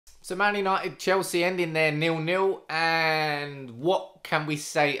So Man United, Chelsea ending there 0-0, and what can we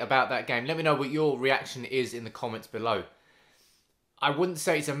say about that game? Let me know what your reaction is in the comments below. I wouldn't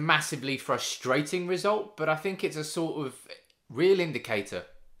say it's a massively frustrating result, but I think it's a sort of real indicator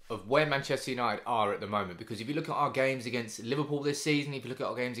of where Manchester United are at the moment. Because if you look at our games against Liverpool this season, if you look at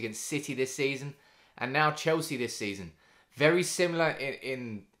our games against City this season, and now Chelsea this season, very similar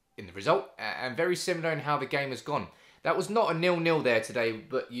in the result and very similar in how the game has gone. That was not a 0-0 there today,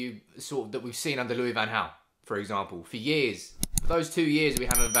 but that we've seen under Louis van Gaal, for example. For years, for those 2 years we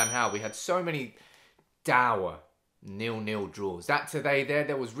had under Van Gaal, we had so many dour 0-0 draws. That today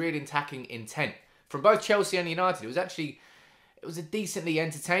there was real attacking intent from both Chelsea and United. It was a decently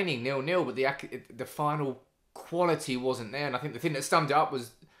entertaining 0-0, but the final quality wasn't there. And I think the thing that summed it up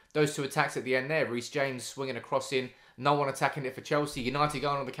was those two attacks at the end there. Reece James swinging a cross in, no one attacking it for Chelsea. United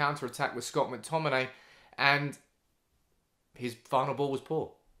going on the counter-attack with Scott McTominay, and his final ball was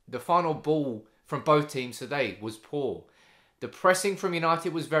poor. The final ball from both teams today was poor. The pressing from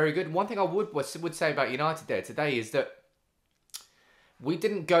United was very good. One thing I would say about United there today is that we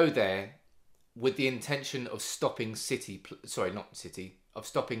didn't go there with the intention of stopping stopping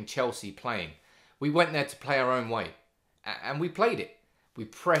Chelsea playing. We went there to play our own way, and we played it. We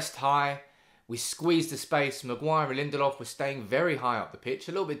pressed high. We squeezed the space. Maguire and Lindelof were staying very high up the pitch.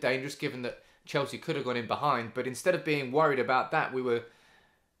 A little bit dangerous given that Chelsea could have gone in behind. But instead of being worried about that, we were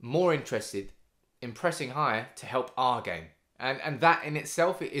more interested in pressing higher to help our game. And that in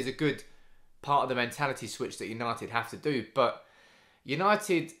itself is a good part of the mentality switch that United have to do. But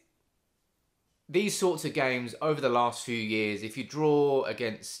United, these sorts of games over the last few years, if you draw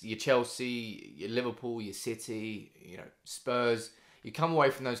against your Chelsea, your Liverpool, your City, Spurs, you come away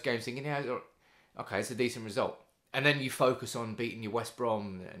from those games thinking, yeah, okay, it's a decent result. And then you focus on beating your West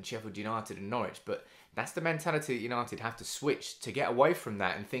Brom and Sheffield United and Norwich. But that's the mentality that United have to switch to get away from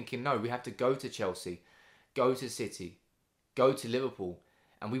that and thinking, no, we have to go to Chelsea, go to City, go to Liverpool,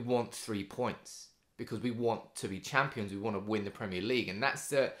 and we want 3 points because we want to be champions. We want to win the Premier League. And that's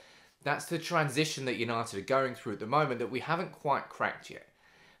the transition that United are going through at the moment that we haven't quite cracked yet.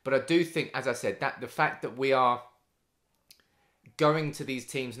 But I do think, as I said, that the fact that we are going to these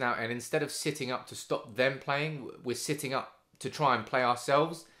teams now, and instead of sitting up to stop them playing, we're sitting up to try and play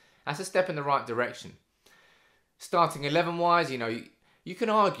ourselves. That's a step in the right direction. Starting 11-wise, you can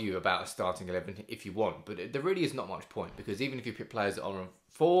argue about a starting 11 if you want, but there really is not much point, because even if you pick players that are on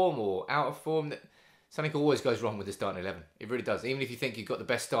form or out of form, something always goes wrong with the starting 11. It really does. Even if you think you've got the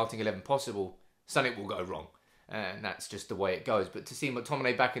best starting 11 possible, something will go wrong. And that's just the way it goes. But to see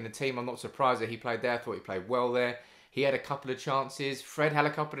McTominay back in the team, I'm not surprised that he played there. I thought he played well there. He had a couple of chances. Fred had a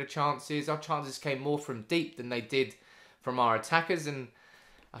couple of chances. Our chances came more from deep than they did from our attackers. And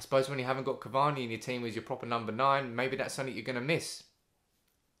I suppose when you haven't got Cavani in your team as your proper number 9, maybe that's something you're going to miss.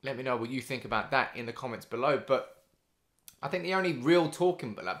 Let me know what you think about that in the comments below. But I think the only real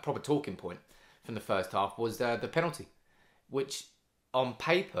proper talking point from the first half was the penalty, which on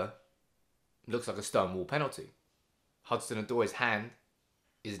paper looks like a stonewall penalty. Hudson-Odoi's hand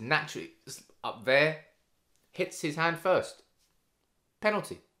is naturally up there, hits his hand first.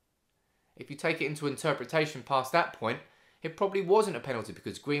 Penalty. If you take it into interpretation past that point, it probably wasn't a penalty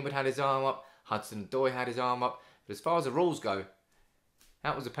because Greenwood had his arm up, Hudson-Odoi had his arm up. But as far as the rules go,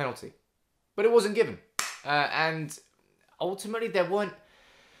 that was a penalty. But it wasn't given. And ultimately there weren't,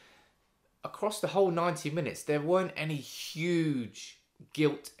 across the whole 90 minutes, there weren't any huge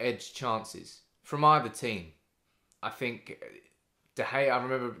gilt-edged chances from either team. I think I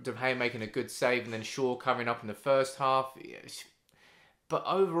remember De Gea making a good save and then Shaw covering up in the first half. But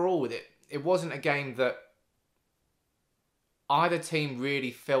overall, it wasn't a game that either team really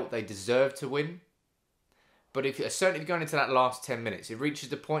felt they deserved to win. But certainly going into that last 10 minutes, it reaches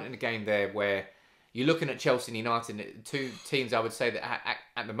the point in the game there where you're looking at Chelsea and United, two teams I would say that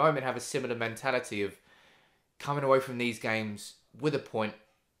at the moment have a similar mentality of coming away from these games with a point.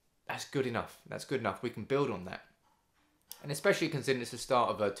 That's good enough. That's good enough. We can build on that. And especially considering it's the start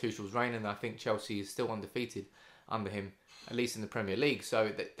of Tuchel's reign, and I think Chelsea is still undefeated under him, at least in the Premier League.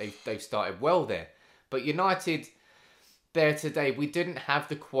 So they've started well there. But United, there today, we didn't have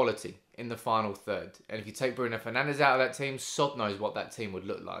the quality in the final third. And if you take Bruno Fernandes out of that team, sod knows what that team would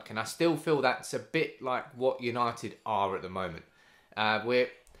look like. And I still feel that's a bit like what United are at the moment.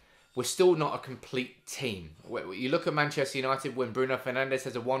 We're still not a complete team. You look at Manchester United, when Bruno Fernandes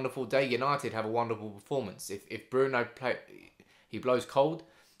has a wonderful day, United have a wonderful performance. If Bruno he blows cold,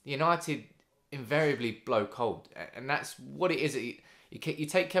 United invariably blow cold. And that's what it is. You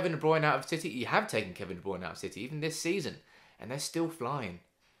take Kevin De Bruyne out of City, you have taken Kevin De Bruyne out of City, even this season, and they're still flying.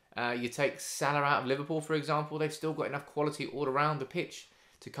 You take Salah out of Liverpool, for example, they've still got enough quality all around the pitch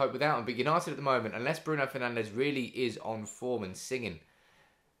to cope without him. But United at the moment, unless Bruno Fernandes really is on form and singing,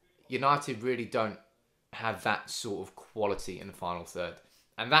 United really don't have that sort of quality in the final third.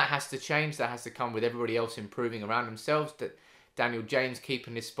 And that has to change. That has to come with everybody else improving around themselves. That Daniel James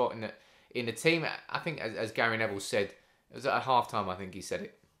keeping his spot in the team. I think, as Gary Neville said, it was at half-time, I think he said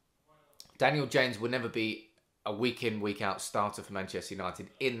it. Daniel James will never be a week-in, week-out starter for Manchester United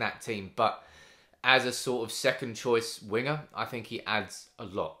in that team. But as a sort of second-choice winger, I think he adds a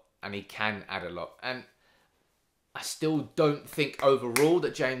lot. And he can add a lot. And I still don't think overall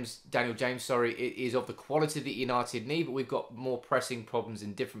that Daniel James, is of the quality that United need, but we've got more pressing problems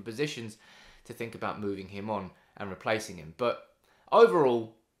in different positions to think about moving him on and replacing him. But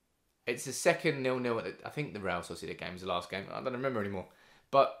overall, it's the second 0-0. I think the Real Sociedad game was the last game. I don't remember anymore.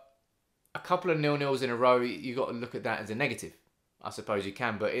 But a couple of 0-0s in a row, you've got to look at that as a negative. I suppose you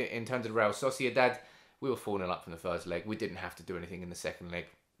can. But in terms of Real Sociedad, we were 4-0 up from the first leg. We didn't have to do anything in the second leg.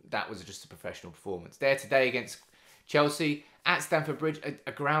 That was just a professional performance. There today against Chelsea at Stamford Bridge,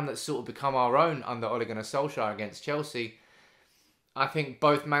 a ground that's sort of become our own under Ole Gunnar Solskjaer against Chelsea. I think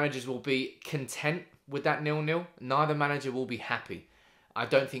both managers will be content with that 0-0. Neither manager will be happy. I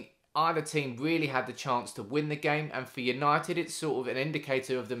don't think either team really had the chance to win the game. And for United, it's sort of an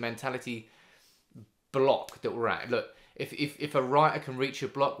indicator of the mentality block that we're at. Look, if a writer can reach a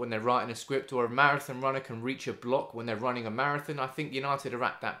block when they're writing a script, or a marathon runner can reach a block when they're running a marathon, I think United are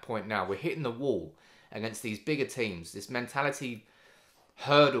at that point now. We're hitting the wall against these bigger teams, this mentality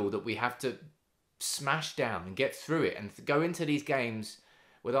hurdle that we have to smash down and get through it, and go into these games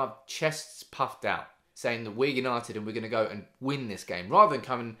with our chests puffed out, saying that we're United and we're going to go and win this game, rather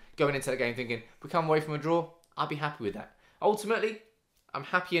than going into the game thinking, if we come away from a draw, I'll be happy with that. Ultimately, I'm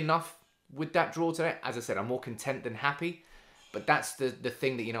happy enough with that draw today. As I said, I'm more content than happy, but that's the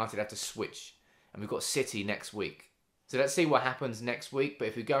thing that United have to switch. And we've got City next week. So let's see what happens next week. But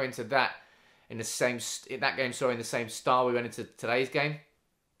if we go into that in the same style we went into today's game,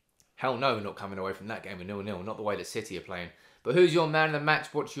 hell no, we're not coming away from that game with 0-0. Not the way that City are playing. But who's your man of the match?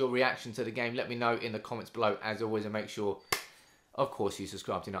 What's your reaction to the game? Let me know in the comments below, as always, and make sure, of course, you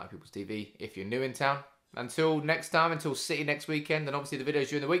subscribe to United People's TV if you're new in town. Until next time, until City next weekend, and obviously the videos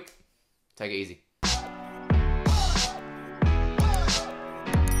during the week, take it easy.